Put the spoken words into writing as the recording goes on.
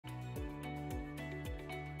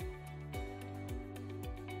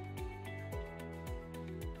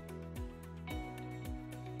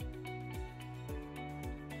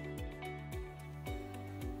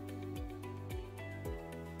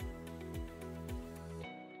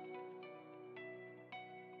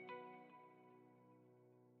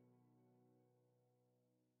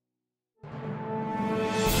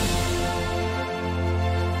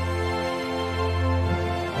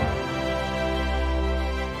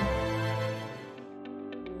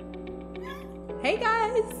Hey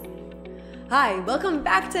guys! Hi, welcome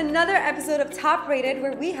back to another episode of Top Rated,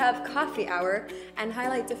 where we have coffee hour and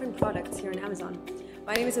highlight different products here on Amazon.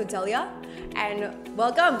 My name is Odelia, and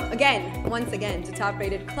welcome once again to Top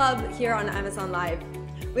Rated Club here on Amazon Live.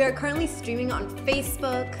 We are currently streaming on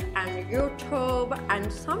Facebook and YouTube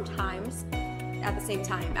and sometimes at the same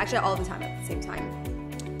time, actually all the time at the same time.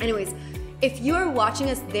 Anyways, if you are watching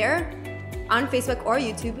us there on Facebook or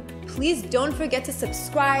YouTube, please don't forget to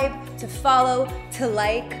subscribe, to follow, to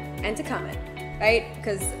like, and to comment, right?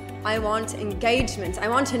 Because I want engagement. I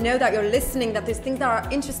want to know that you're listening, that there's things that are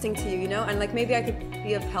interesting to you, you know? And like maybe I could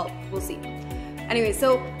be of help. We'll see. Anyway,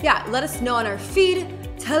 so yeah, let us know on our feed.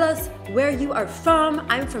 Tell us where you are from.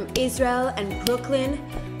 I'm from Israel and Brooklyn,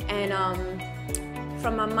 and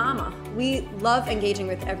from my mama. We love engaging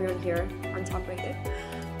with everyone here on Top Rated,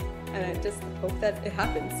 and I just hope that it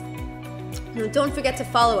happens. Now, don't forget to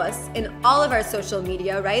follow us in all of our social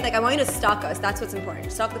media, right? Like, I want you to stalk us. That's what's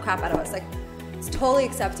important. Stalk the crap out of us. Like, it's totally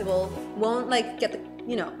acceptable. Won't like get the,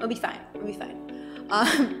 you know, it'll be fine. It'll be fine.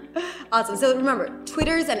 Awesome. So remember,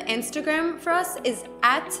 Twitters and Instagram for us is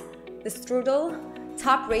at the Strudel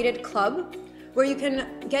Top Rated Club, where you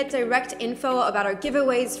can get direct info about our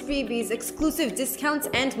giveaways, freebies, exclusive discounts,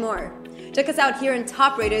 and more. Check us out here in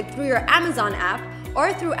Top Rated through your Amazon app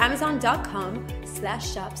or through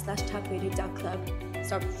amazon.com/shop/toprated.club.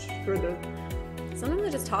 Sometimes I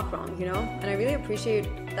just talk wrong, you know? And I really appreciate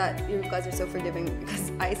that you guys are so forgiving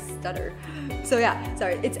because I stutter. So yeah,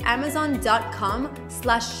 sorry. It's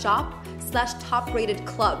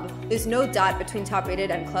amazon.com/shop/topratedclub. There's no dot between Top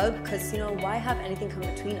Rated and Club because, you know, why have anything come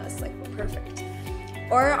between us? Like, we're perfect.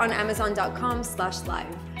 Or on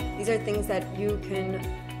amazon.com/live. These are things that you can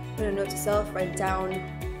put a note to self, write down,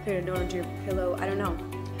 put a note under your pillow, I don't know.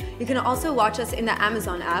 You can also watch us in the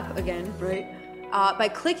Amazon app, again, right? By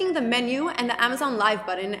clicking the menu and the Amazon Live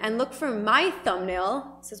button and look for my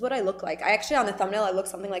thumbnail. This is what I look like. I actually, on the thumbnail, I look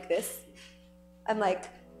something like this. I'm like,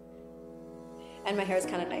 and my hair is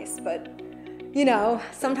kind of nice, but you know,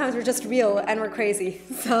 sometimes we're just real and we're crazy.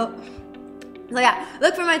 So yeah,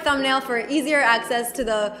 look for my thumbnail for easier access to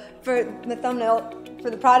the thumbnail for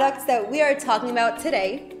the products that we are talking about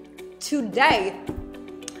today.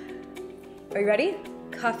 Are you ready?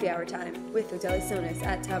 Coffee hour time with Odelia Sonis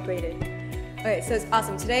at Top Rated. Okay, so it's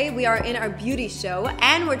awesome. Today we are in our beauty show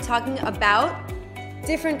and we're talking about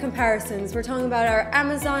different comparisons. We're talking about our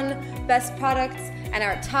Amazon best products and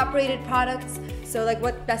our top rated products. So like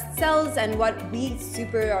what best sells and what we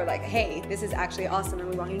super are like, hey, this is actually awesome and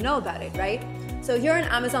we want you to know about it, right? So here on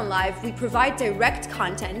Amazon Live, we provide direct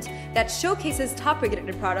content that showcases top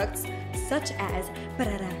rated products such as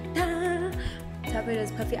Top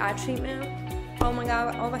Rated's Puffy Eye Treatment. Oh my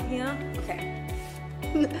God, over here. Okay.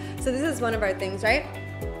 So this is one of our things, right?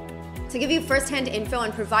 To give you first-hand info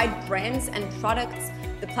and provide brands and products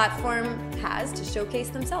the platform has to showcase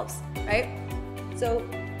themselves, right? So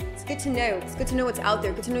it's good to know. It's good to know what's out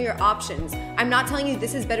there. Good to know your options. I'm not telling you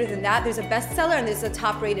this is better than that. There's a bestseller and there's a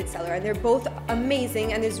top-rated seller, and they're both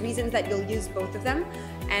amazing, and there's reasons that you'll use both of them.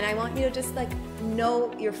 And I want you to just like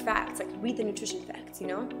know your facts, like read the nutrition facts, you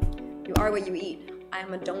know? You are what you eat. I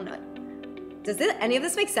am a donut. Does any of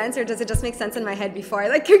this make sense, or does it just make sense in my head before I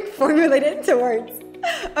like formulate it into words?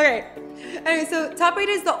 Okay. Anyway, so Top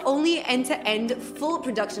Rated is the only end-to-end full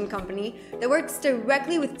production company that works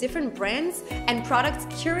directly with different brands and products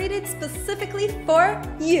curated specifically for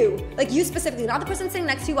you. Like you specifically, not the person sitting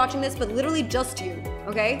next to you watching this, but literally just you,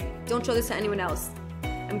 okay? Don't show this to anyone else.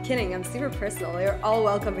 I'm kidding, I'm super personal. You're all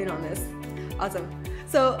welcome in on this. Awesome.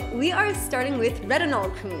 So we are starting with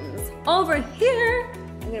retinol creams. Over here,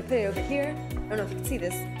 I'm gonna put it over here. I don't know if you can see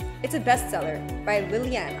this. It's a bestseller by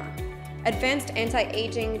Liliana. Advanced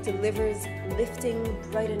anti-aging delivers lifting,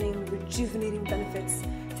 brightening, rejuvenating benefits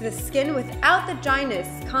to the skin without the dryness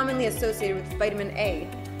commonly associated with vitamin A,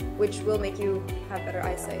 which will make you have better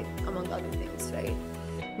eyesight, among other things, right?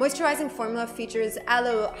 Moisturizing formula features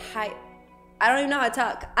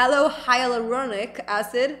hyaluronic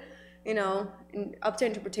acid. You know, up to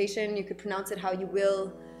interpretation, you could pronounce it how you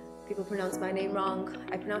will. People pronounce my name wrong.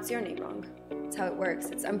 I pronounce your name wrong. That's how it works.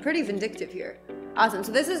 I'm pretty vindictive here. Awesome.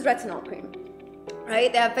 So this is retinol cream,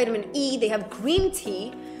 right? They have vitamin E. They have green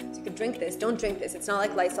tea. So you could drink this. Don't drink this. It's not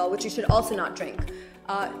like Lysol, which you should also not drink.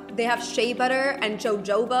 They have shea butter and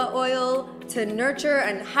jojoba oil to nurture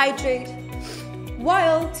and hydrate,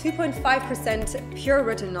 while 2.5% pure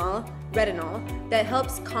retinol that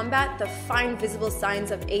helps combat the fine visible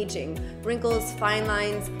signs of aging, wrinkles, fine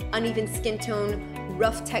lines, uneven skin tone,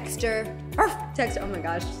 rough texture. Oh my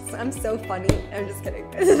gosh, I'm so funny. I'm just kidding.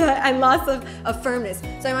 And loss of firmness.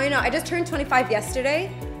 So I want you to know, I just turned 25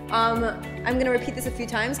 yesterday, I'm gonna repeat this a few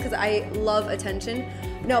times because I love attention.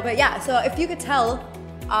 No, but yeah, so if you could tell,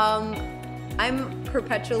 I'm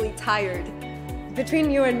perpetually tired.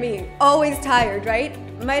 Between you and me, always tired, right?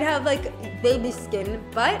 Might have like baby skin,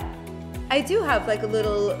 but I do have like a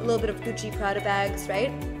little bit of Gucci Prada bags,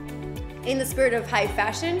 right? In the spirit of high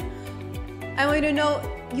fashion, I want you to know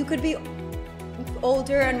you could be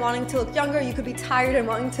older and wanting to look younger, you could be tired and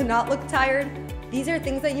wanting to not look tired. These are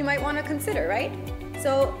things that you might want to consider, right?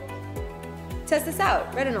 So test this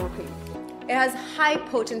out, retinol cream. It has high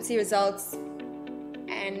potency results,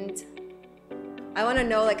 and I want to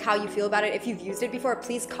know like how you feel about it. If you've used it before,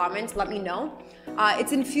 please comment, let me know.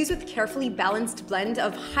 It's infused with carefully balanced blend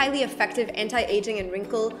of highly effective anti-aging and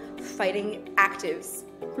wrinkle fighting actives.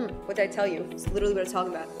 What did I tell you? It's literally what I'm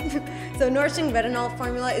talking about. So nourishing retinol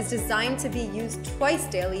formula is designed to be used twice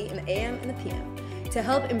daily in the AM and the PM to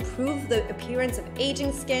help improve the appearance of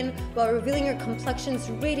aging skin while revealing your complexion's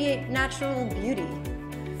radiate natural beauty.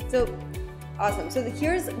 So awesome. So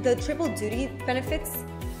here's the triple duty benefits.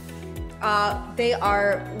 They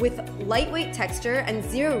are with lightweight texture and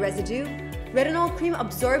zero residue. Retinol cream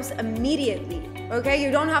absorbs immediately. Okay,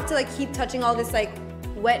 you don't have to like keep touching all this like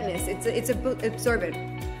wetness. It's absorbent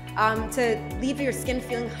to leave your skin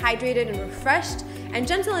feeling hydrated and refreshed and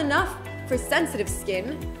gentle enough for sensitive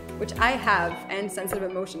skin, which I have, and sensitive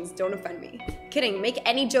emotions. Don't offend me. Kidding. Make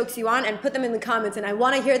any jokes you want and put them in the comments, and I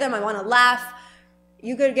want to hear them. I want to laugh.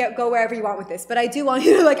 You could go wherever you want with this, but I do want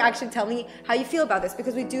you to like actually tell me how you feel about this,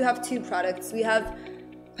 because we do have two products. We have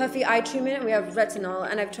puffy eye treatment and we have retinol,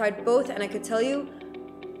 and I've tried both, and I could tell you,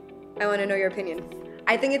 I want to know your opinion.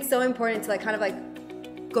 I think it's so important to like kind of like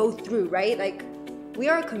go through, right? Like we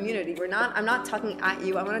are a community. I'm not talking at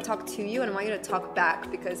you. I want to talk to you, and I want you to talk back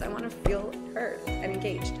because I want to feel heard and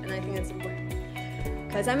engaged, and I think that's important.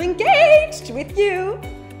 Because I'm engaged with you.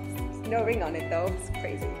 No ring on it though. It's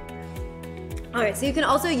crazy. Alright, so you can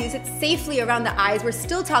also use it safely around the eyes. We're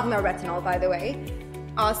still talking about retinol, by the way.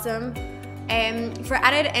 Awesome. For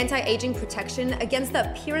added anti-aging protection against the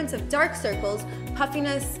appearance of dark circles,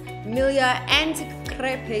 puffiness, milia, and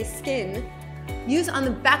crêpe skin, use on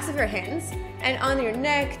the backs of your hands and on your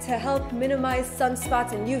neck to help minimize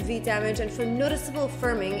sunspots and UV damage, and for noticeable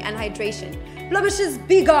firming and hydration. Blemishes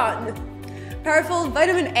be gone! Powerful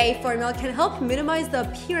vitamin A formula can help minimize the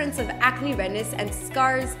appearance of acne, redness, and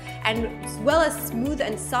scars, and as well as smooth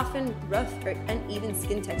and soften rough or uneven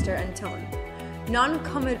skin texture and tone.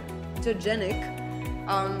 Non-comedogenic,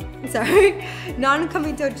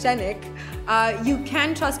 you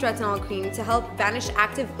can trust retinol cream to help banish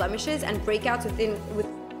active blemishes and breakouts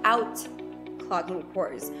without clogging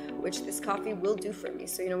pores, which this coffee will do for me.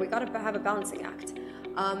 So, you know, we gotta have a balancing act.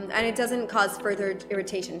 And it doesn't cause further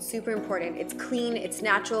irritation. Super important. It's clean, it's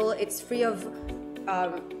natural, it's free of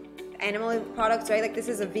animal products, right? Like this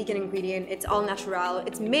is a vegan ingredient, it's all natural,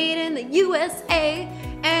 it's made in the USA,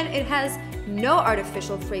 and it has no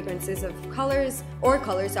artificial fragrances of colors,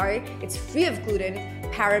 it's free of gluten,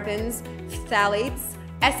 parabens, phthalates,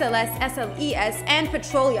 SLS, SLES, and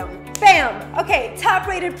petroleum. Bam! Okay, top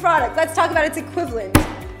rated product. Let's talk about its equivalent.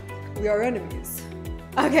 We are enemies.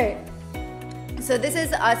 Okay. So this is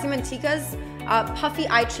Simantica's puffy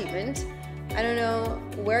eye treatment. I don't know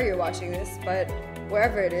where you're watching this, but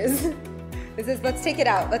wherever it is, let's take it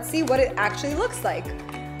out. Let's see what it actually looks like.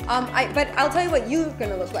 But I'll tell you what you're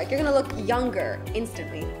gonna look like. You're gonna look younger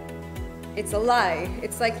instantly. It's a lie.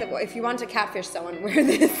 It's like if you want to catfish someone, wear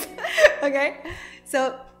this. Okay?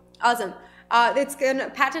 So, awesome. It's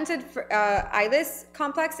patented for Eyeless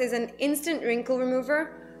Complex is an instant wrinkle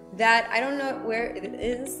remover that I don't know where it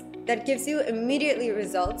is, that gives you immediate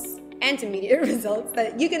results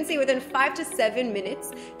that you can see within 5 to 7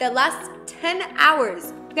 minutes, that lasts 10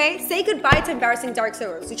 hours, okay? Say goodbye to embarrassing dark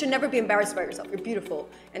circles. You should never be embarrassed by yourself. You're beautiful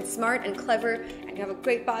and smart and clever, and you have a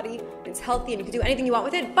great body, and it's healthy, and you can do anything you want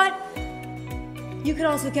with it, but you could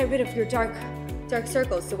also get rid of your dark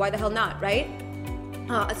circles, so why the hell not, right?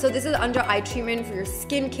 So this is under eye treatment for your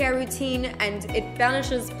skincare routine, and it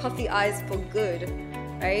banishes puffy eyes for good,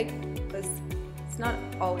 right? Because it's not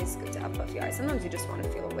always good to have puffy eyes. Sometimes you just want to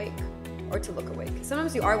feel awake or to look awake.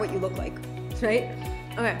 Sometimes you are what you look like, right?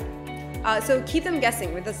 Okay, so keep them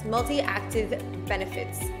guessing with this multi-active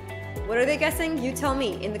benefits. What are they guessing? You tell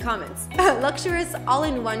me in the comments. Luxurious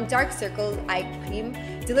all-in-one dark circle eye cream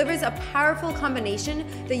delivers a powerful combination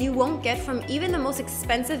that you won't get from even the most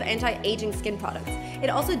expensive anti-aging skin products. It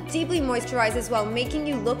also deeply moisturizes while making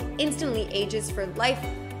you look instantly ages for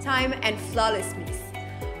lifetime and flawlessness.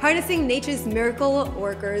 Harnessing nature's miracle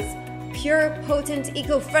workers, pure, potent,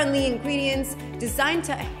 eco-friendly ingredients designed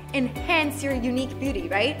to enhance your unique beauty,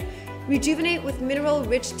 right? Rejuvenate with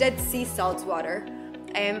mineral-rich Dead Sea salt water.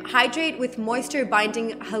 hydrate with moisture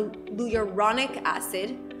binding hyaluronic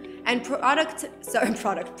acid, and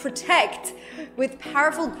protect with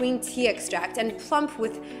powerful green tea extract, and plump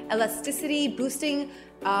with elasticity boosting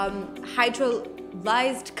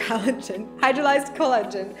hydrolyzed collagen.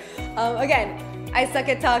 Again, I suck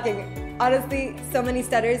at talking. Honestly, so many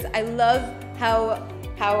stutters. I love how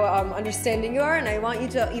understanding you are, and I want you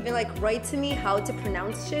to even like write to me how to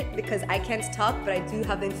pronounce shit, because I can't talk, but I do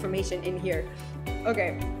have the information in here.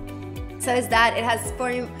 Okay. So is that it has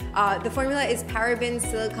the formula is paraben,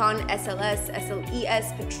 silicon, SLS,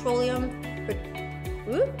 SLES, petroleum,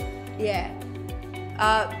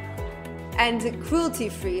 and cruelty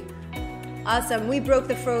free. Awesome. We broke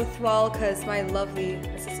the fourth wall because my lovely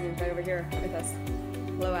assistant is right over here with us.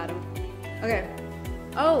 Hello, Adam. Okay.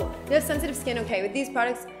 Oh, you have sensitive skin. Okay, with these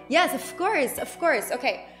products, yes, of course.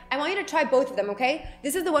 Okay, I want you to try both of them. Okay,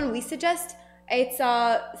 this is the one we suggest. It's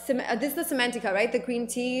this is the Semantica, right? The green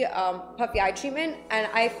tea puffy eye treatment, and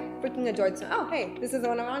I freaking adored it. Oh, hey, this is the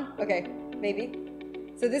one I'm on. Okay, maybe.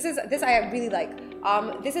 So this I really like.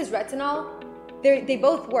 This is retinol. They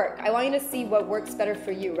both work. I want you to see what works better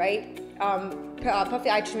for you, right? Puffy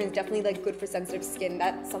eye treatment is definitely like good for sensitive skin.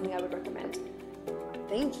 That's something I would recommend.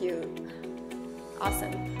 Thank you.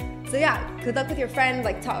 Awesome. So yeah, good luck with your friend,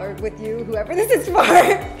 like or with you, whoever this is for.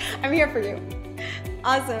 I'm here for you.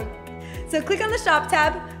 Awesome. So click on the shop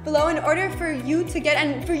tab below in order for you to get,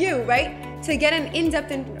 and for you, right, to get an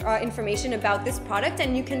in-depth information about this product,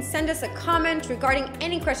 and you can send us a comment regarding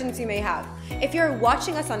any questions you may have. If you're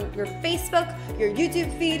watching us on your Facebook, your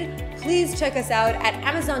YouTube feed, please check us out at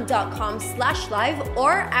amazon.com/live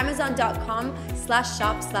or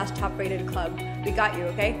amazon.com/shop/top-rated-club. We got you,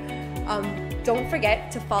 okay? Don't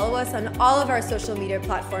forget to follow us on all of our social media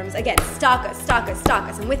platforms. Again, stalk us,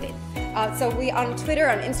 I'm with it. So we on Twitter,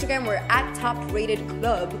 on Instagram, we're at Top Rated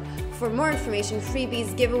Club. For more information,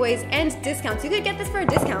 freebies, giveaways, and discounts. You could get this for a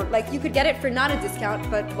discount. Like, you could get it for not a discount,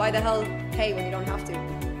 but why the hell pay when you don't have to?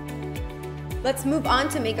 Let's move on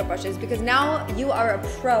to makeup brushes, because now you are a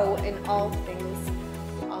pro in all things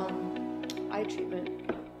eye treatment.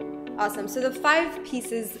 Awesome. So the 5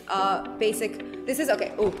 pieces basic. This is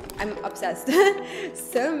okay. Oh, I'm obsessed.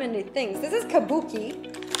 So many things. This is Kabuki,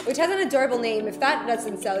 which has an adorable name. If that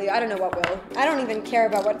doesn't sell you, I don't know what will. I don't even care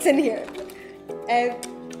about what's in here.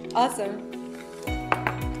 Awesome.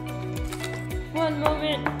 One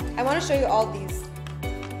moment. I want to show you all these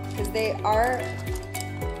because there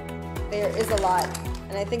is a lot,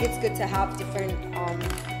 and I think it's good to have different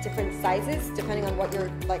sizes depending on what you're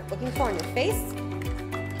like looking for on your face.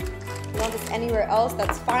 If you want this anywhere else,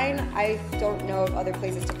 that's fine. I don't know of other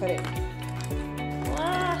places to put it.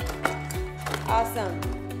 Awesome.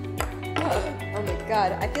 Oh my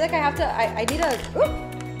god. I feel like I have to, I need a,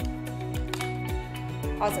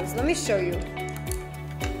 Awesome, so let me show you.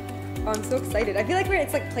 Oh, I'm so excited. I feel like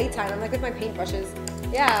it's like playtime. I'm like with my paintbrushes.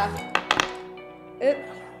 Yeah.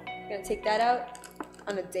 Gonna take that out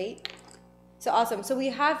on a date. So awesome. So we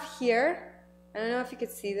have here, I don't know if you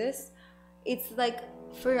could see this. It's like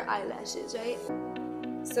for your eyelashes, right?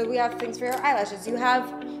 So we have things for your eyelashes. You have,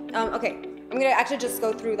 okay, I'm gonna actually just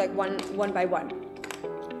go through like one by one.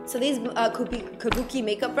 So these Kabuki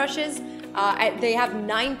makeup brushes, they have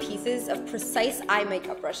 9 pieces of precise eye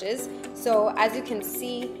makeup brushes. So as you can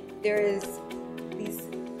see, there is these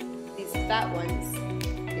fat ones,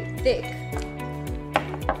 thick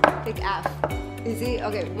AF. You see?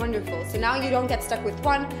 Okay, wonderful. So now you don't get stuck with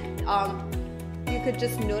one. You could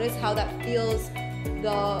just notice how that feels.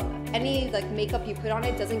 Any like makeup you put on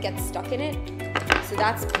it doesn't get stuck in it. So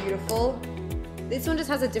that's beautiful. This one just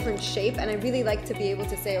has a different shape, and I really like to be able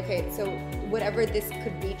to say, okay, so whatever this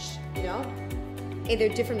could reach, you know? They're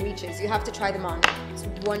different reaches. You have to try them on. It's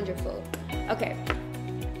wonderful. Okay.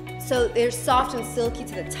 So they're soft and silky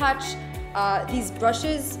to the touch. These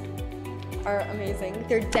brushes are amazing.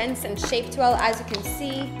 They're dense and shaped well, as you can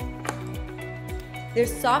see. They're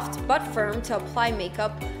soft but firm to apply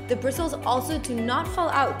makeup. The bristles also do not fall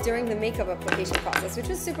out during the makeup application process, which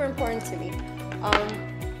is super important to me.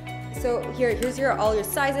 So here's all your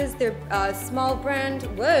sizes. They're small brand.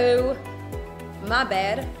 Whoa, my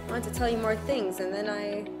bad. I wanted to tell you more things, and then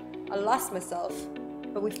I lost myself.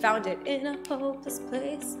 But we found it in a hopeless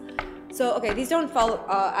place. So okay, these don't fall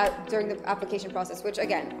out during the application process, which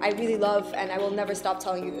again I really love, and I will never stop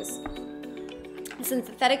telling you this.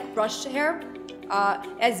 Synthetic brush hair,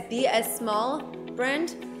 SBS small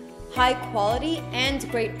brand, high quality and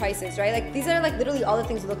great prices, right? Like these are like literally all the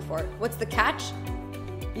things you look for. What's the catch?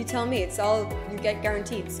 You tell me. It's all you get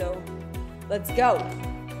guaranteed. So let's go.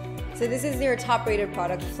 So this is your top rated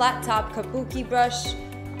product, flat top Kabuki brush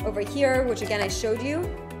over here, which again I showed you.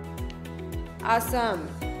 Awesome.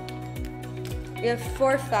 We have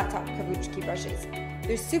 4 flat top kabuki brushes.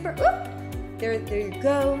 They're super, there you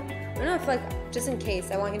go. I don't know if like, just in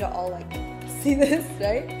case, I want you to all like see this,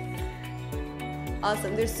 right?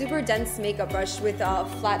 Awesome. They're super dense makeup brush with a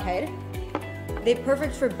flat head. They're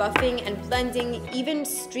perfect for buffing and blending, even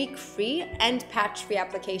streak-free and patch-free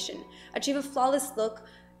application. Achieve a flawless look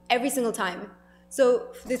every single time. So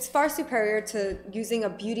it's far superior to using a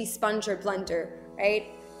beauty sponge or blender, right?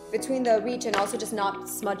 Between the reach and also just not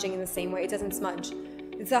smudging in the same way. It doesn't smudge.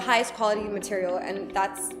 It's the highest quality material, and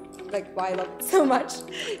that's like why I love it so much.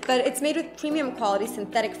 But it's made with premium quality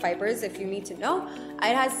synthetic fibers, if you need to know.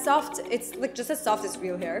 It has soft, it's like just as soft as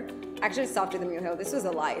real hair. Actually, it's softer than real hair. This was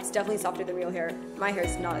a lie. It's definitely softer than real hair. My hair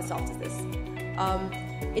is not as soft as this.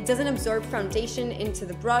 It doesn't absorb foundation into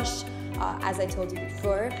the brush, as I told you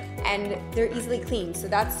before, and they're easily cleaned. So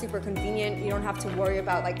that's super convenient. You don't have to worry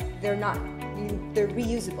about like, they're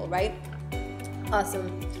reusable, right?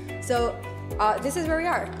 Awesome. So this is where we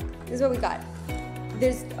are. This is what we got.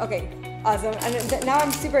 Okay, awesome. And now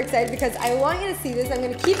I'm super excited because I want you to see this. I'm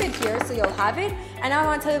gonna keep it here so you'll have it. And now I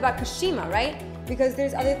wanna tell you about Kashima, right? Because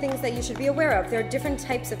there's other things that you should be aware of. There are different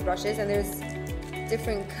types of brushes and there's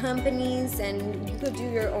different companies, and you could do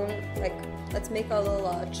your own, like, let's make a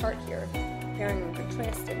little chart here, comparing and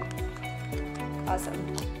contrasting.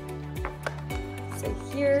 Awesome. So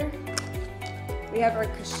here we have our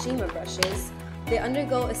Kashima brushes. They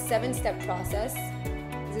undergo a 7-step process.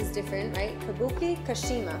 This is different, right? Kabuki,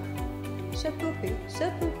 Kashima. Shapupi,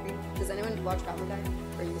 Shapupi. Does anyone watch Family Guy?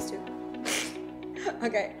 Or used to?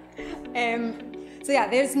 Okay. So yeah,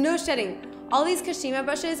 there's no shedding. All these Kashima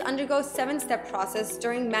brushes undergo 7-step process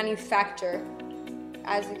during manufacture,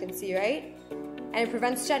 as you can see, right? And it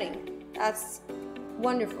prevents shedding. That's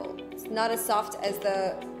wonderful. It's not as soft as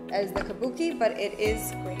the Kabuki, but it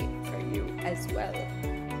is great for you as well.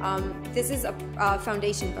 This is a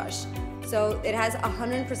foundation brush. So it has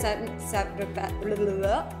 100%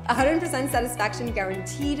 satisfaction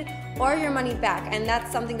guaranteed, or your money back, and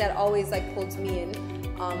that's something that always like holds me in.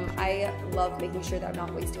 I love making sure that I'm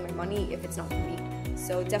not wasting my money if it's not for me.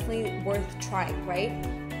 So definitely worth trying, right?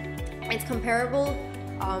 It's comparable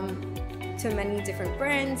to many different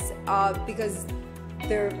brands because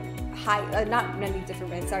they're high, not many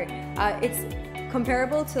different brands, sorry. It's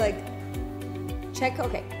comparable to like,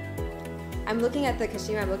 okay. I'm looking at the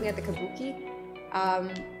Kashima, I'm looking at the Kabuki. I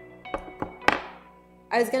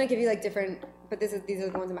was gonna give you like different, but these are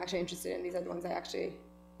the ones I'm actually interested in. These are the ones I actually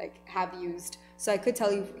like have used. So I could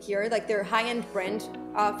tell you here, like they're high-end brand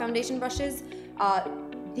foundation brushes.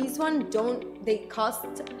 These ones they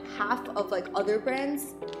cost half of like other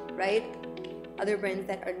brands, right? Other brands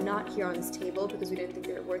that are not here on this table because we didn't think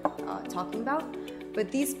they were worth talking about. But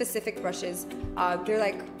these specific brushes, they're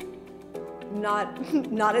like not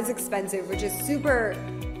as expensive, which is super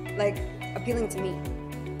like appealing to me.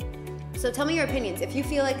 So tell me your opinions. If you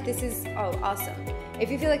feel like this is, awesome. If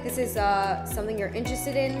you feel like this is something you're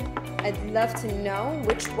interested in, I'd love to know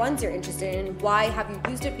which ones you're interested in, why have you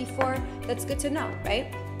used it before. That's good to know,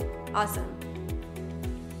 right? Awesome.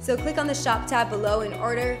 So click on the shop tab below in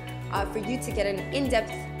order for you to get an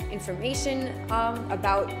in-depth information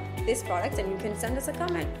about this product, and you can send us a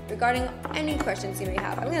comment regarding any questions you may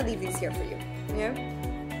have. I'm gonna leave these here for you. Yeah?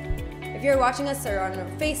 If you're watching us or on our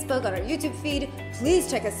Facebook, on our YouTube feed, please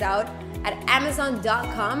check us out at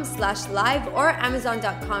amazon.com/live or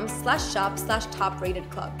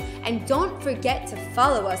amazon.com/shop/top-rated-club. And don't forget to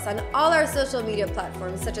follow us on all our social media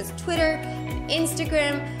platforms such as Twitter and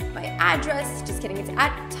Instagram. My address, just kidding, it's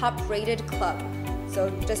at top-rated-club.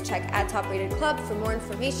 So just check at top-rated-club for more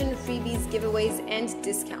information, freebies, giveaways, and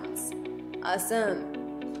discounts. Awesome.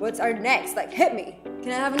 What's our next? Like, hit me.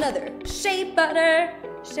 Can I have another? Shea butter.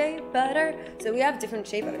 Shea butter. So we have different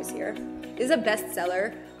shea butters here. This is a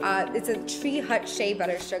bestseller. It's a Tree Hut Shea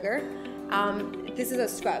Butter Sugar. This is a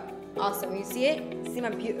scrub. Awesome. You see it? See my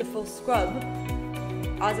beautiful scrub?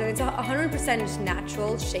 Awesome. It's 100%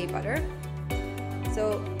 natural shea butter.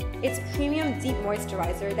 So it's premium deep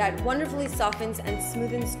moisturizer that wonderfully softens and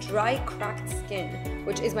smoothens dry, cracked skin,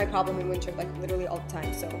 which is my problem in winter, like literally all the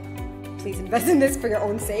time. So please invest in this for your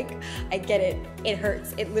own sake. I get it. It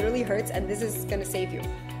hurts. It literally hurts, and this is gonna save you.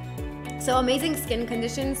 So amazing skin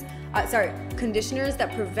conditioners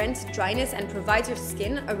that prevent dryness and provides your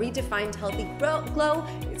skin a redefined healthy glow.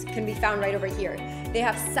 It can be found right over here. They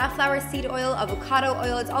have safflower seed oil, avocado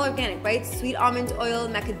oil, it's all organic, right? Sweet almond oil,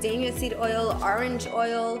 macadamia seed oil, orange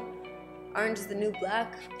oil. Orange is the new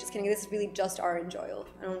black. Just kidding, this is really just orange oil.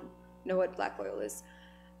 I don't know what black oil is.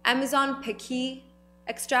 Amazon Pequi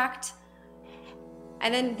extract.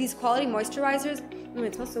 And then these quality moisturizers,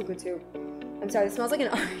 it smells so good too. I'm sorry, it smells like an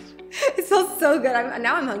orange. It smells so good.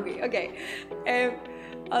 Now I'm hungry. Okay.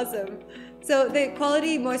 Awesome. So the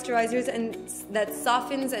quality moisturizers and that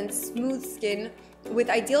softens and smooths skin with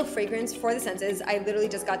ideal fragrance for the senses. I literally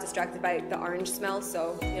just got distracted by the orange smell,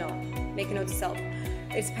 so make a note to self.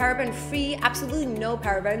 It's paraben free, absolutely no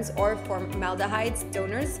parabens or formaldehydes,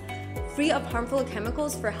 donors, free of harmful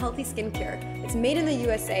chemicals for healthy skincare. It's made in the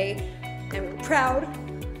USA, and we're proud.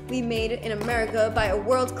 We made in America by a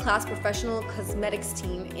world-class professional cosmetics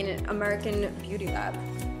team in an American beauty lab,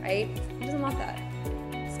 right? Who doesn't want that?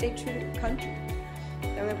 Stay true to the country.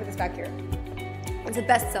 I'm gonna put this back here. It's a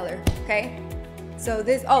bestseller, okay? So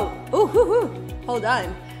this, hold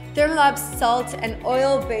on. Thermalab salt and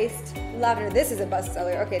oil-based lavender. This is a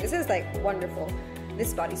bestseller. Okay, this is like wonderful.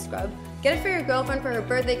 This body scrub. Get it for your girlfriend for her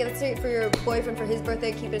birthday. Get it for your boyfriend for his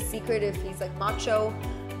birthday. Keep it a secret if he's like macho.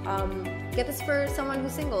 Get this for someone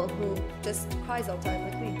who's single, who just cries all the time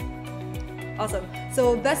like me. Awesome.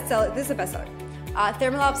 So bestseller. This is a bestseller.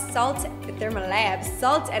 Thermalab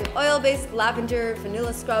salt and oil-based lavender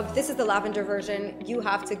vanilla scrub. This is the lavender version. You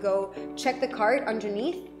have to go check the cart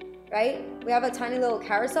underneath, right? We have a tiny little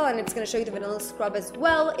carousel and it's gonna show you the vanilla scrub as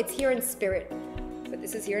well. It's here in spirit, but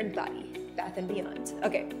this is here in body, Bath and Beyond.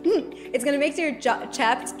 Okay, it's gonna make your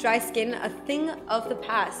chapped, dry skin a thing of the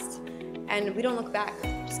past. And we don't look back,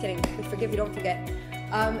 just kidding. We forgive, we don't forget.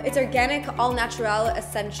 It's organic, all-natural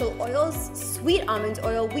essential oils, sweet almond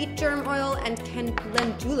oil, wheat germ oil, and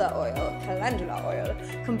calendula oil,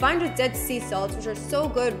 combined with Dead Sea salts, which are so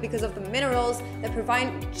good because of the minerals that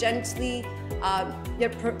provide gently,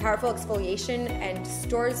 yet powerful exfoliation and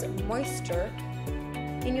stores moisture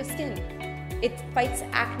in your skin. It fights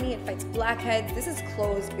acne, it fights blackheads. This is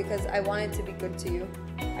closed because I want it to be good to you.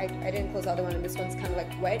 I didn't close the other one, and this one's kind of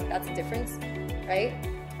like wet. That's the difference, right?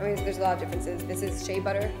 I mean, there's a lot of differences. This is shea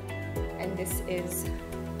butter, and this is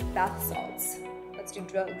bath salts. Let's do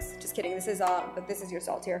drugs. Just kidding. This is but this is your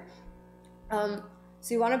salt here. So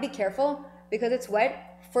you want to be careful because it's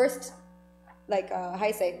wet. First, like how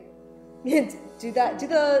I say, do that. Do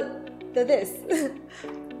the this.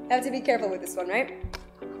 Have to be careful with this one, right?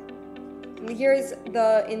 And here's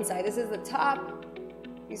the inside. This is the top.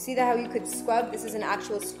 You see that how you could scrub? This is an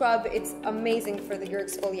actual scrub. It's amazing for your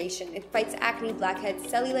exfoliation. It fights acne, blackheads,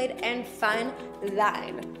 cellulite, and fine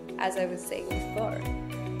line, as I was saying before.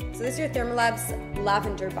 So this is your Thermalab's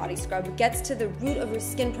lavender body scrub. It gets to the root of your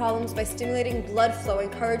skin problems by stimulating blood flow,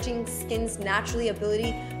 encouraging skin's naturally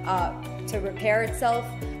ability to repair itself.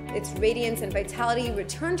 Its radiance and vitality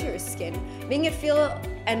return to your skin, making it feel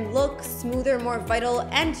and look smoother, more vital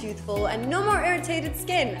and youthful, and no more irritated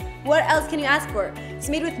skin. What else can you ask for? It's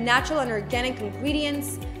made with natural and organic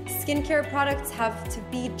ingredients. Skincare products have to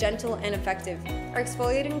be gentle and effective. Our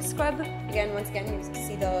exfoliating scrub, once again, you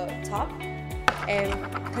see the top, and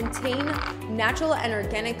contain natural and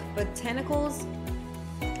organic botanicals,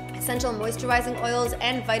 essential moisturizing oils,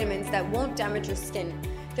 and vitamins that won't damage your skin.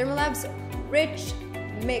 Thermalab's rich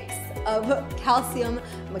mix of calcium,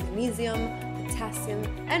 magnesium, potassium,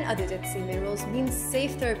 and other Dead Sea minerals means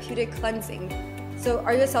safe therapeutic cleansing. So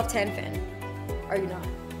are you a self-tan fan? Are you not?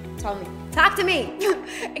 Tell me. Talk to me!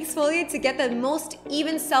 Exfoliate to get the most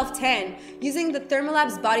even self-tan. Using the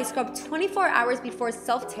Thermalab's body scrub 24 hours before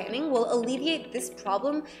self-tanning will alleviate this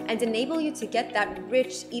problem and enable you to get that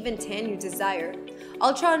rich, even tan you desire.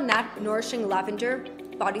 Ultra nourishing lavender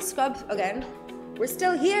body scrub, again, we're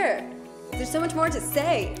still here. There's so much more to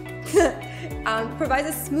say. Provides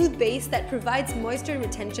a smooth base that provides moisture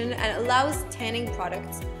retention and allows tanning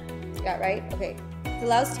products. Yeah, right? Okay. It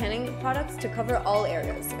allows tanning products to cover all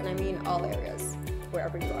areas, and I mean all areas,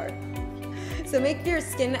 wherever you are. So make your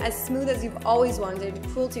skin as smooth as you've always wanted,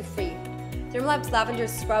 cruelty-free. Thermalab's lavender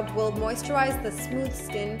scrub will moisturize the smooth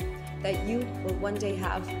skin that you will one day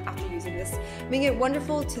have after using this, making it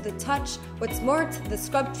wonderful to the touch. What's more, the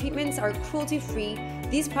scrub treatments are cruelty-free.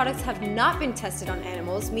 These products have not been tested on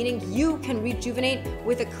animals, meaning you can rejuvenate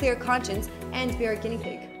with a clear conscience and be our guinea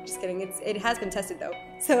pig. Just kidding, it has been tested though.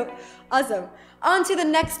 So, awesome. On to the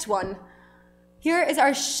next one. Here is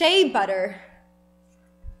our shea butter.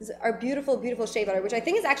 This is our beautiful, beautiful shea butter, which I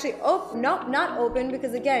think is actually, nope, not open,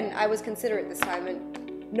 because again, I was considerate this time,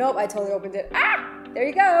 and nope, I totally opened it. There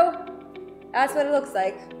you go. That's what it looks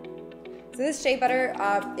like. So this shea butter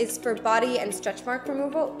is for body and stretch mark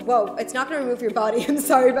removal. Whoa, it's not gonna remove your body, I'm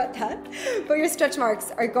sorry about that. But your stretch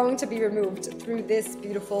marks are going to be removed through this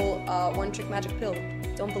beautiful one trick magic pill.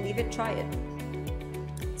 Don't believe it? Try it.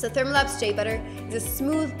 So Thermalab's shea butter is a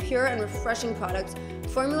smooth, pure, and refreshing product.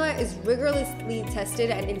 Formula is rigorously tested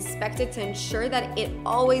and inspected to ensure that it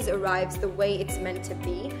always arrives the way it's meant to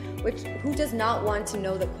be, which who does not want to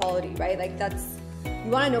know the quality, right? Like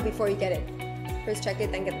you want to know before you get it. First check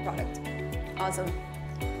it, then get the product. Awesome.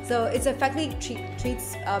 So it's effectively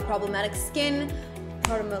treats problematic skin,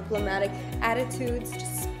 problematic attitudes.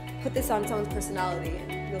 Just put this on someone's personality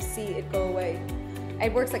and you'll see it go away.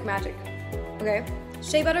 It works like magic, okay?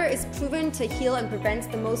 Shea butter is proven to heal and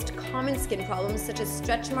prevent the most common skin problems such as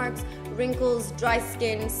stretch marks, wrinkles, dry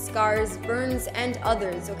skin, scars, burns, and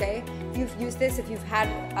others, okay? If you've used this, if you've had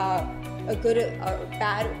a good or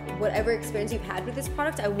bad, whatever experience you've had with this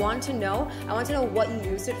product, I want to know what you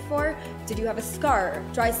used it for. Did you have a scar,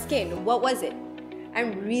 dry skin? What was it?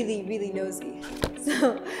 I'm really, really nosy.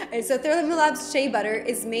 So Thermalabs Shea Butter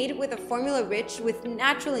is made with a formula rich with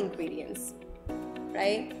natural ingredients,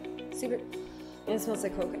 right? Super. It smells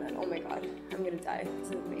like coconut. Oh my god, I'm gonna die. This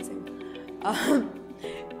is amazing.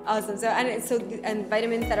 Awesome. And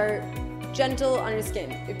vitamins that are gentle on your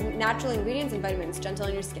skin. Natural ingredients and vitamins gentle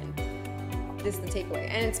on your skin. This is the takeaway.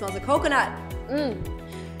 And it smells like coconut.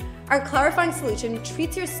 Our clarifying solution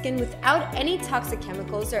treats your skin without any toxic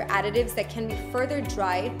chemicals or additives that can be further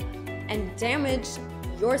dried and damage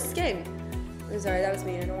your skin. I'm sorry, that was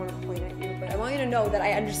mean. I don't want to point at you, but I want you to know that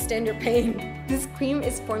I understand your pain. This cream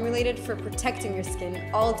is formulated for protecting your skin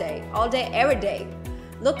all day, every day.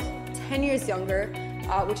 Look 10 years younger,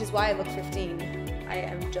 which is why I look 15. I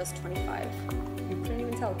am just 25. You couldn't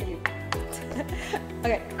even tell, could you?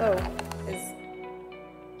 Okay,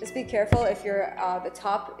 just be careful if the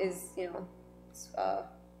top is,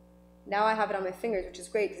 now I have it on my fingers, which is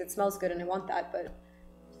great because it smells good and I want that, but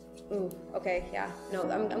ooh, okay, yeah. No,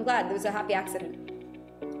 I'm glad. There was a happy accident.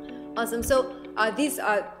 Awesome. So these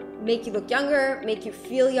make you look younger, make you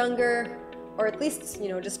feel younger, or at least,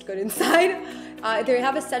 just good inside. They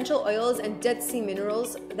have essential oils and Dead Sea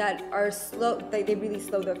minerals that are slow. They really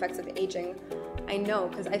slow the effects of aging. I know,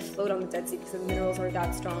 because I float on the Dead Sea because the minerals are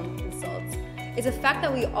that strong in salts. It's a fact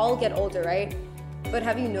that we all get older, right? But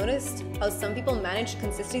have you noticed how some people manage to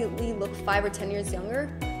consistently look 5 or 10 years younger?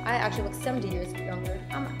 I actually look 70 years younger.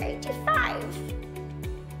 I'm 85.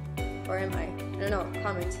 Or am I? I don't know.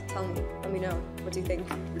 Comment. Tell me. Let me know. What do you think?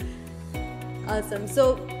 Awesome.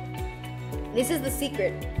 So this is the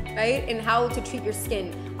secret, right? In how to treat your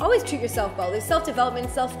skin. Always treat yourself well. There's self-development,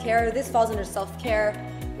 self-care. This falls under self-care.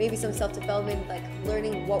 Maybe some self-development, like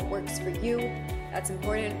learning what works for you. That's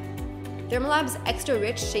important. Thermalabs Extra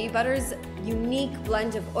Rich Shea Butter's unique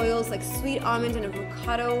blend of oils like sweet almond and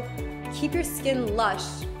avocado keep your skin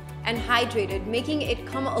lush and hydrated, making it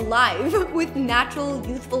come alive with natural,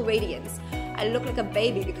 youthful radiance. I look like a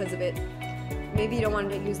baby because of it. Maybe you don't want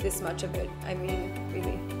to use this much of it. I mean,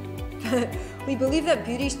 really. We believe that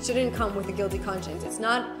beauty shouldn't come with a guilty conscience. It's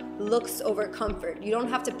not looks over comfort. You don't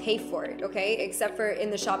have to pay for it, okay? Except for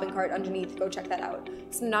in the shopping cart underneath. Go check that out.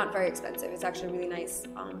 It's not very expensive. It's actually really nice.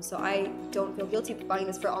 So I don't feel guilty for buying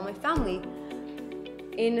this for all my family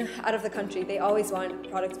out of the country. They always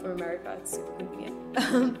want products from America. It's super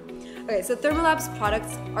convenient. Okay, so Thermalabs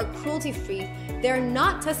products are cruelty-free. They're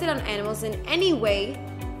not tested on animals in any way,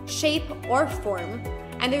 shape, or form.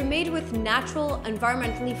 And they're made with natural,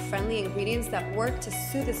 environmentally friendly ingredients that work to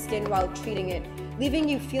soothe the skin while treating it, leaving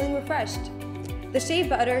you feeling refreshed. The Shea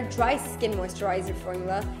Butter Dry Skin Moisturizer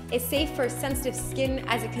formula is safe for sensitive skin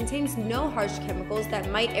as it contains no harsh chemicals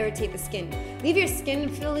that might irritate the skin. Leave your skin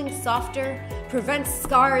feeling softer, prevent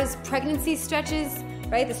scars, pregnancy stretches,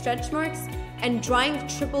 right, the stretch marks, and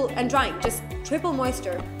just triple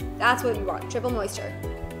moisture. That's what you want, triple moisture.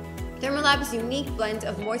 Thermalabs' unique blend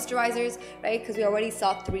of moisturizers, right, because we already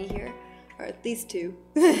saw 3 here, or at least 2,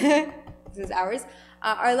 this is ours,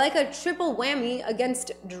 are like a triple whammy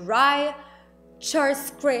against dry,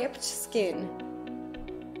 char-scraped skin.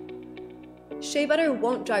 Shea butter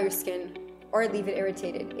won't dry your skin or leave it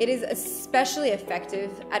irritated. It is especially effective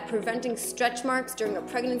at preventing stretch marks during a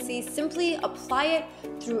pregnancy. Simply apply it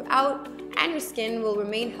throughout and your skin will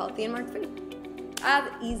remain healthy and mark-free.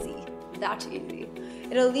 That easy.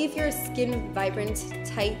 It'll leave your skin vibrant,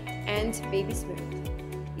 tight, and baby smooth.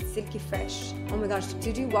 It's silky fresh. Oh my gosh,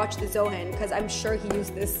 did you watch the Zohan? Because I'm sure he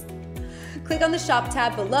used this. Click on the shop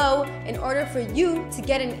tab below in order for you to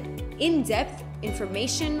get an in-depth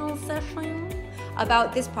informational session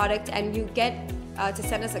about this product, and you get to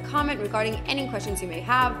send us a comment regarding any questions you may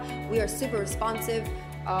have. We are super responsive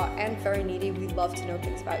and very needy. We love to know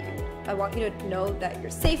things about you. I want you to know that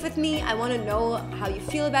you're safe with me. I want to know how you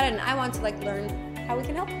feel about it, and I want to learn how we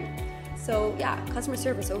can help you. So yeah, customer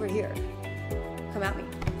service over here. Come at me.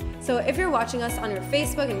 So if you're watching us on your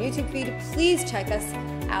Facebook and YouTube feed, please check us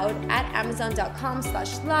out at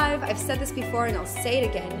amazon.com/live. I've said this before and I'll say it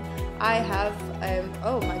again. I have,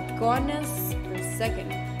 oh my goodness, 1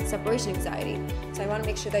 second, separation anxiety. So I want to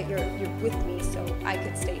make sure that you're with me so I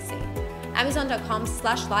could stay sane.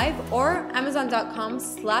 Amazon.com/live or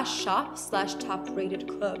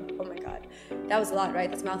Amazon.com/shop/top-rated-club. Oh my God, that was a lot, right?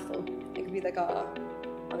 That's a mouthful. It could be like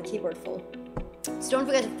on the keyboard full. So don't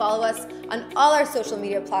forget to follow us on all our social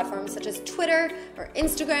media platforms such as Twitter or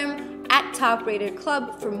Instagram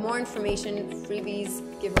 @top-rated-club for more information, freebies,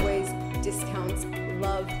 giveaways, discounts,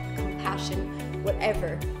 love, compassion,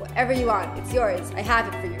 whatever you want. It's yours. I have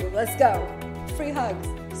it for you. Let's go. Free hugs,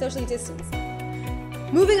 socially distanced.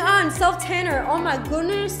 Moving on, self-tanner. Oh my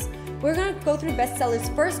goodness. We're gonna go through bestsellers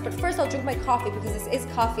first, but first I'll drink my coffee because this is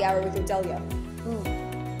coffee hour with Odelia.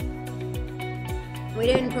 We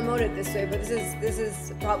didn't promote it this way, but this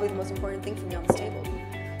is probably the most important thing for me on this table.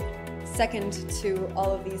 Second to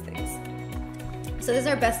all of these things. So this is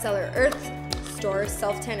our bestseller, Earth Store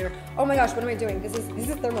Self-Tanner. Oh my gosh, what am I doing? This is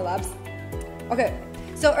Thermalabs. Okay,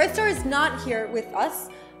 so Earth Store is not here with us,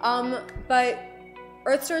 but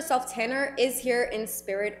Earth Store Self-Tanner is here in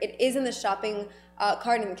spirit. It is in the shopping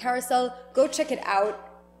cart in the carousel. Go check it out.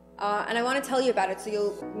 And I want to tell you about it so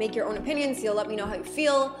you'll make your own opinions, you'll let me know how you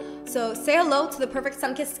feel. So say hello to the perfect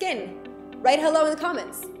sun-kissed skin. Write hello in the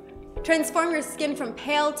comments. Transform your skin from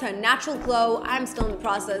pale to a natural glow. I'm still in the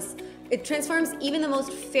process. It transforms even the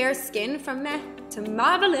most fair skin from meh to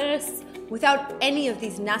marvelous without any of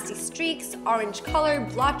these nasty streaks, orange color,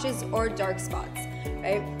 blotches, or dark spots,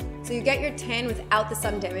 right? So you get your tan without the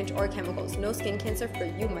sun damage or chemicals. No skin cancer for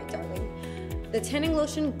you, my darling. The tanning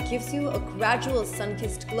lotion gives you a gradual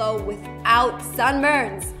sun-kissed glow without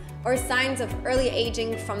sunburns or signs of early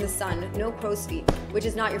aging from the sun. No crow's feet, which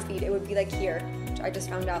is not your feet. It would be like here, which I just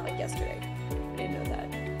found out like yesterday. I didn't know that.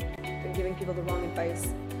 I've been giving people the wrong advice.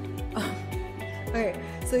 Okay,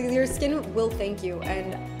 so your skin will thank you,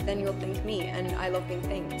 and then you'll thank me, and I love being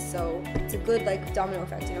thanked. So it's a good like domino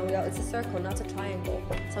effect, you know. It's a circle, not a triangle.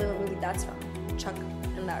 Tell me what movie that's from. Chuck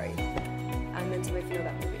and Larry. I meant to if you know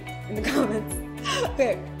that movie in the comments.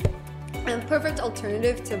 Okay. A perfect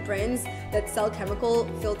alternative to brands that sell chemical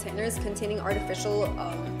filled tanners containing artificial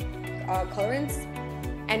colorants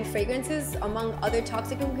and fragrances, among other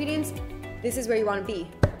toxic ingredients. This is where you want to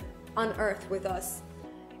be, on Earth with us.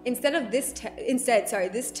 This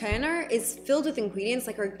tanner is filled with ingredients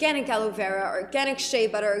like organic aloe vera, organic shea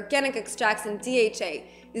butter, organic extracts, and DHA.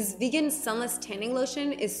 This vegan sunless tanning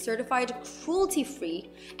lotion is certified cruelty-free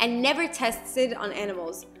and never tested on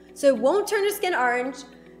animals. So it won't turn your skin orange.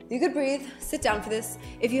 You could breathe, sit down for this.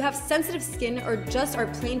 If you have sensitive skin or just are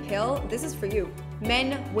plain pale, this is for you.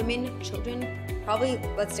 Men, women, children. Probably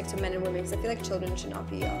let's stick to men and women because I feel like children should not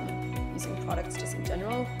be using products just in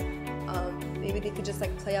general. Maybe they could just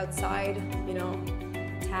like play outside, you know,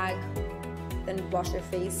 tag, then wash their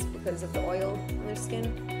face because of the oil on their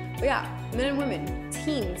skin. But yeah, men and women,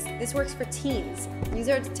 teens, this works for teens. Use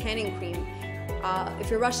our tanning cream.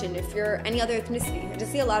 If you're Russian, if you're any other ethnicity. I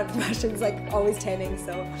just see a lot of Russians like always tanning,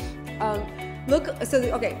 so. Look at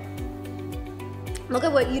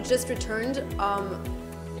what you just returned,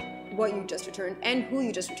 and who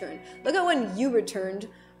you just returned. Look at when you returned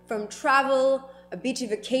from travel, a beachy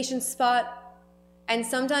vacation spot, and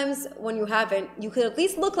sometimes when you haven't, you could at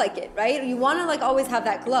least look like it, right? You want to like always have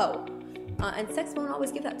that glow, and sex won't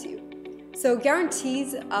always give that to you. So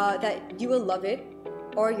guarantees that you will love it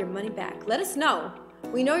or your money back. Let us know.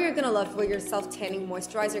 We know you're gonna love what your self-tanning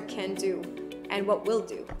moisturizer can do and what will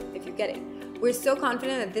do if you get it. We're so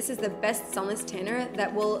confident that this is the best sunless tanner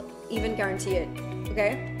that will even guarantee it,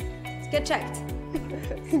 okay? Let's get checked.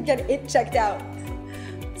 Get it checked out.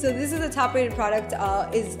 So this is a top-rated product,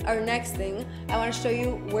 is our next thing. I want to show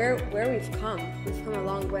you where we've come. We've come a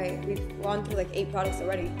long way. We've gone through like 8 products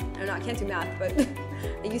already. I don't know, I can't do math, but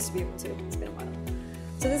I used to be able to. It's been a while.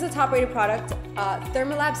 So this is a top-rated product,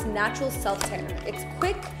 Thermalabs Natural Self-Tanner. It's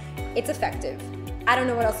quick, it's effective. I don't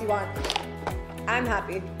know what else you want. I'm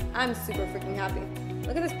happy. I'm super freaking happy.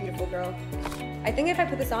 Look at this beautiful girl. I think if I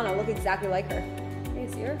put this on, I'll look exactly like her. Can you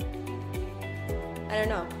see her? I don't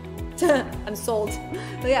know. I'm sold.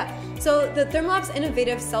 But yeah, so the Thermalabs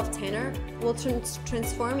Innovative Self-Tanner will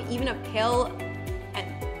transform even a pale and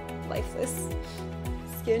lifeless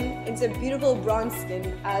skin into beautiful bronze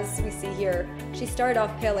skin, as we see here. She started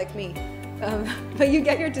off pale like me. But you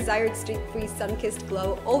get your desired streak-free sun-kissed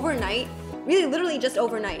glow overnight. Really, literally just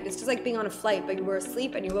overnight. It's just like being on a flight, but you were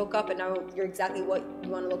asleep and you woke up and now you're exactly what you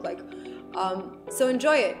want to look like. So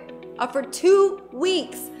enjoy it. For 2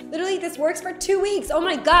 weeks. Literally, this works for 2 weeks. Oh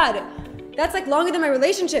my God. That's like longer than my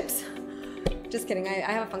relationships. Just kidding.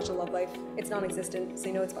 I have a functional love life. It's non-existent, so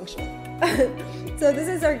you know it's functional. So this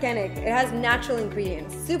is organic. It has natural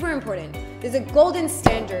ingredients. Super important. There's a golden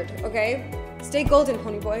standard, okay? Stay golden,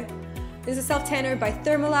 pony boy. This is a self-tanner by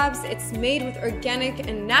Thermalabs. It's made with organic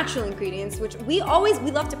and natural ingredients, which we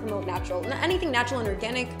love to promote natural. Anything natural and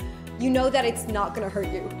organic, you know that it's not gonna hurt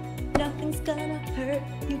you. Nothing's gonna hurt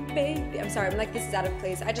you, baby. I'm sorry, I'm like, this is out of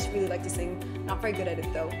place. I just really like to sing. Not very good at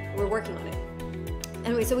it though. We're working on it.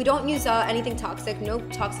 Anyway, so we don't use anything toxic, no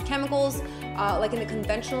toxic chemicals, like in the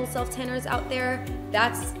conventional self-tanners out there.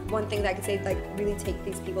 That's one thing that I could say, like, really take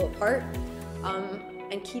these people apart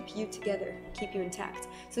and keep you together, keep you intact.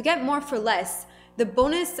 So get more for less. The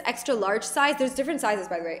bonus extra large size, there's different sizes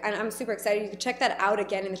by the way, and I'm super excited. You can check that out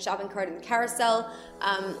again in the shopping cart in the carousel.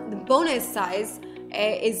 The bonus size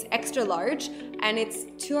is extra large, and it's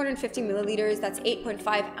 250 milliliters. That's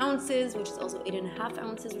 8.5 ounces, which is also 8.5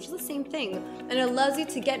 ounces, which is the same thing. And it allows you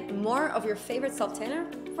to get more of your favorite self-tanner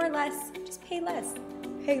for less. Just pay less.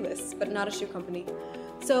 Payless, but not a shoe company.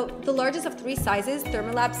 So the largest of 3 sizes,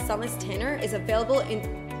 Thermalabs Sunless Tanner, is available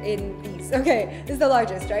in these. Okay, this is the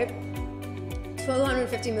largest, right?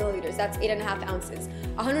 1250 milliliters, that's 8.5 ounces.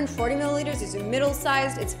 140 milliliters is your middle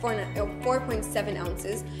sized, it's 4.7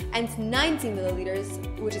 ounces. And 90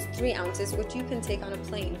 milliliters, which is 3 ounces, which you can take on a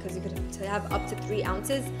plane, because you could have up to 3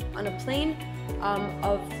 ounces on a plane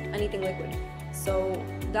of anything liquid. So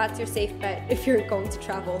that's your safe bet if you're going to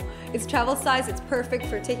travel. It's travel size, it's perfect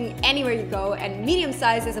for taking anywhere you go, and medium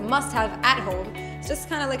size is a must-have at home. It's just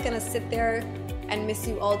kind of like gonna sit there and miss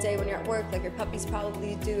you all day when you're at work, like your puppies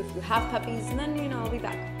probably do if you have puppies, and then, you know, I'll be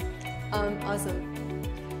back. Awesome.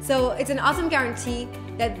 So it's an awesome guarantee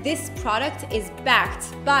that this product is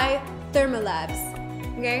backed by Thermalabs,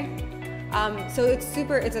 okay? So it's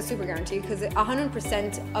a super guarantee, because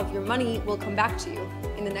 100% of your money will come back to you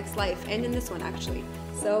in the next life, and in this one actually.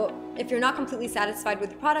 So if you're not completely satisfied with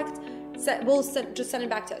the product, just send it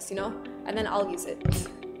back to us, you know? And then I'll use it.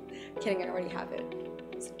 Kidding, I already have it.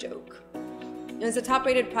 It's a joke. And it's a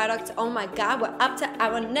top-rated product. Oh my God, we're up to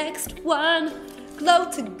our next one. Glow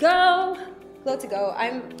to Go. Glow to Go.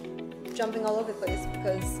 I'm jumping all over the place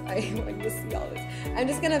because I want you to see all this.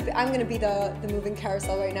 I'm gonna be the moving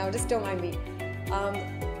carousel right now. Just don't mind me.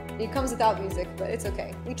 It comes without music, but it's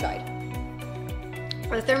okay. We tried.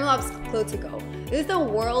 The Thermalabs Glow to Go. This is the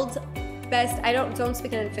world's best. Don't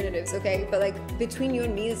speak in infinitives, okay? But like between you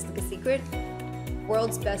and me, this is like a secret.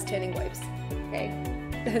 World's best tanning wipes. Okay.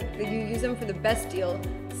 You use them for the best deal,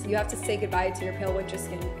 so you have to say goodbye to your pale winter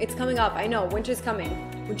skin. It's coming up, I know, winter's coming.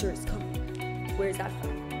 Winter is coming. Where is that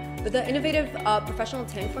from? But the innovative professional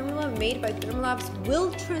tan formula made by Thermalabs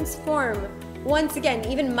will transform, once again,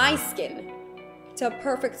 even my skin to a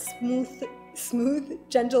perfect, smooth,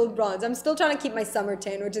 gentle bronze. I'm still trying to keep my summer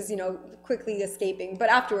tan, which is, you know, quickly escaping. But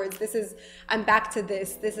afterwards, I'm back to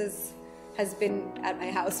this. This has been at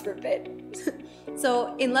my house for a bit.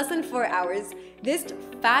 So in less than 4 hours, this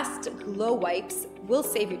fast glow wipes will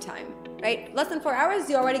save you time, right? Less than 4 hours,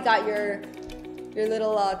 you already got your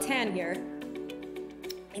little tan here.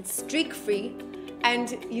 It's streak-free,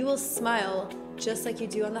 and you will smile just like you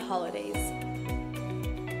do on the holidays.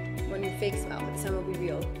 When you fake smile, but this time will be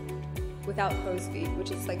real. Without crow's feet,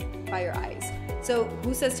 which is like by your eyes. So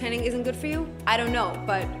who says tanning isn't good for you? I don't know,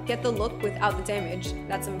 but get the look without the damage.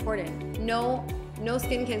 That's important. No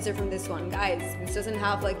skin cancer from this one. Guys, this doesn't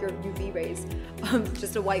have like your UV rays,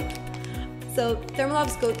 just a wipe. So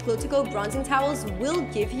Thermalabs Glow to Go bronzing towels will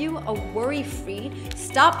give you a worry-free,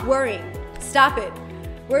 stop worrying, stop it,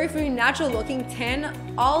 worry-free natural looking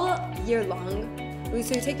tan all year long.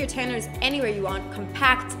 So you take your tanners anywhere you want,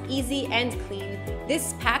 compact, easy, and clean.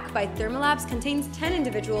 This pack by Thermalabs contains 10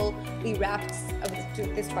 individually wrapped,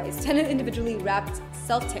 10 individually wrapped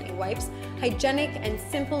self-tanning wipes, hygienic and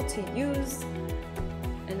simple to use.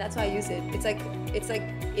 And that's why I use it. It's like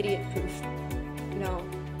idiot-proof. No,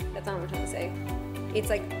 that's not what I'm trying to say.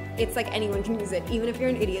 It's like anyone can use it, even if you're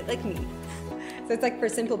an idiot like me. So it's like for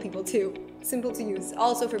simple people too. Simple to use.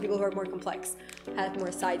 Also for people who are more complex, have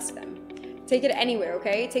more sides to them. Take it anywhere,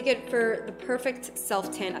 okay? Take it for the perfect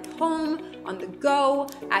self-tan at home, on the go,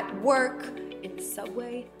 at work, in the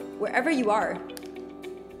subway, wherever you are.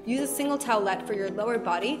 Use a single towelette for your lower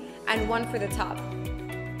body and one for the top.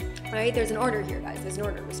 All right, there's an order here, guys. There's an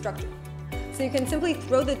order, a structure. So you can simply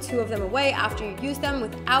throw the 2 of them away after you use them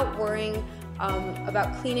without worrying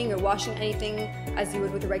about cleaning or washing anything as you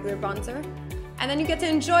would with a regular bronzer. And then you get to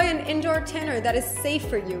enjoy an indoor tanner that is safe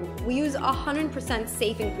for you. We use 100%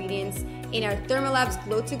 safe ingredients in our Thermalabs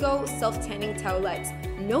Glow to Go self-tanning towelettes.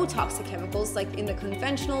 No toxic chemicals like in the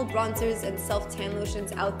conventional bronzers and self-tan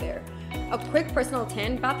lotions out there. A quick personal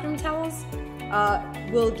tan bathroom towels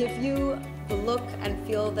will give you the look and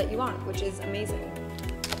feel that you want, which is amazing.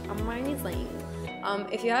 Amazing.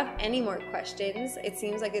 If you have any more questions, it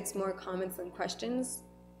seems like it's more comments than questions.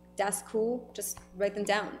 That's cool. Just write them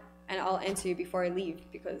down and I'll answer you before I leave,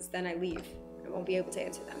 because then I leave. I won't be able to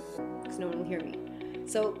answer them because no one will hear me.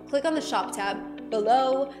 So click on the shop tab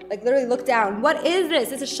below, like literally look down. What is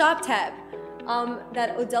this? It's a shop tab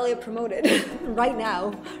that Odelia promoted right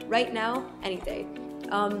now, any day.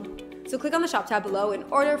 So click on the shop tab below in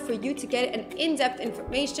order for you to get an in-depth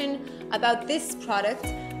information about this product,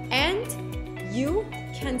 and you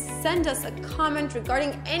can send us a comment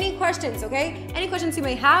regarding any questions, okay? Any questions you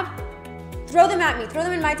may have, throw them at me, throw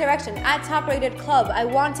them in my direction, at Top Rated Club. I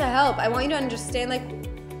want to help. I want you to understand like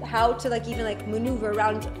how to like even like maneuver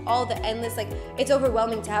around all the endless, like it's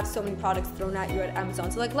overwhelming to have so many products thrown at you at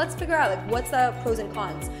Amazon. So like let's figure out like what's the pros and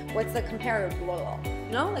cons, what's the comparable,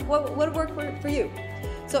 you know, like what would work for you.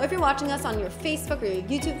 So if you're watching us on your Facebook or your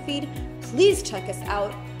YouTube feed, please check us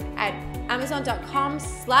out at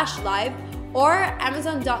amazon.com/live or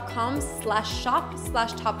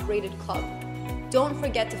amazon.com/shop/top-rated-club. Don't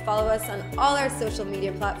forget to follow us on all our social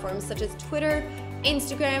media platforms such as Twitter,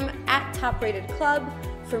 Instagram at Top Rated Club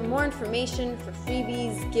for more information, for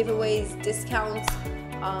freebies, giveaways, discounts.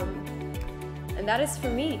 And that is for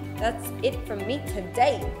me. That's it from me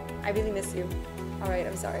today. I really miss you. All right,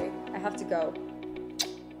 I'm sorry. I have to go.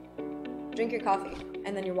 Drink your coffee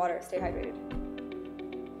and then your water. Stay hydrated.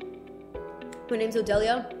 My name's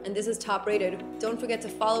Odelia, and this is Top Rated. Don't forget to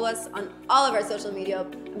follow us on all of our social media.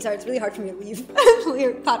 I'm sorry, it's really hard for me to leave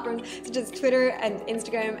platforms such as Twitter and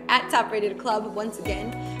Instagram at Top Rated Club once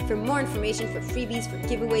again for more information, for freebies, for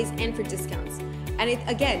giveaways, and for discounts. And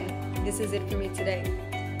again, this is it for me today.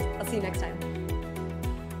 I'll see you next time.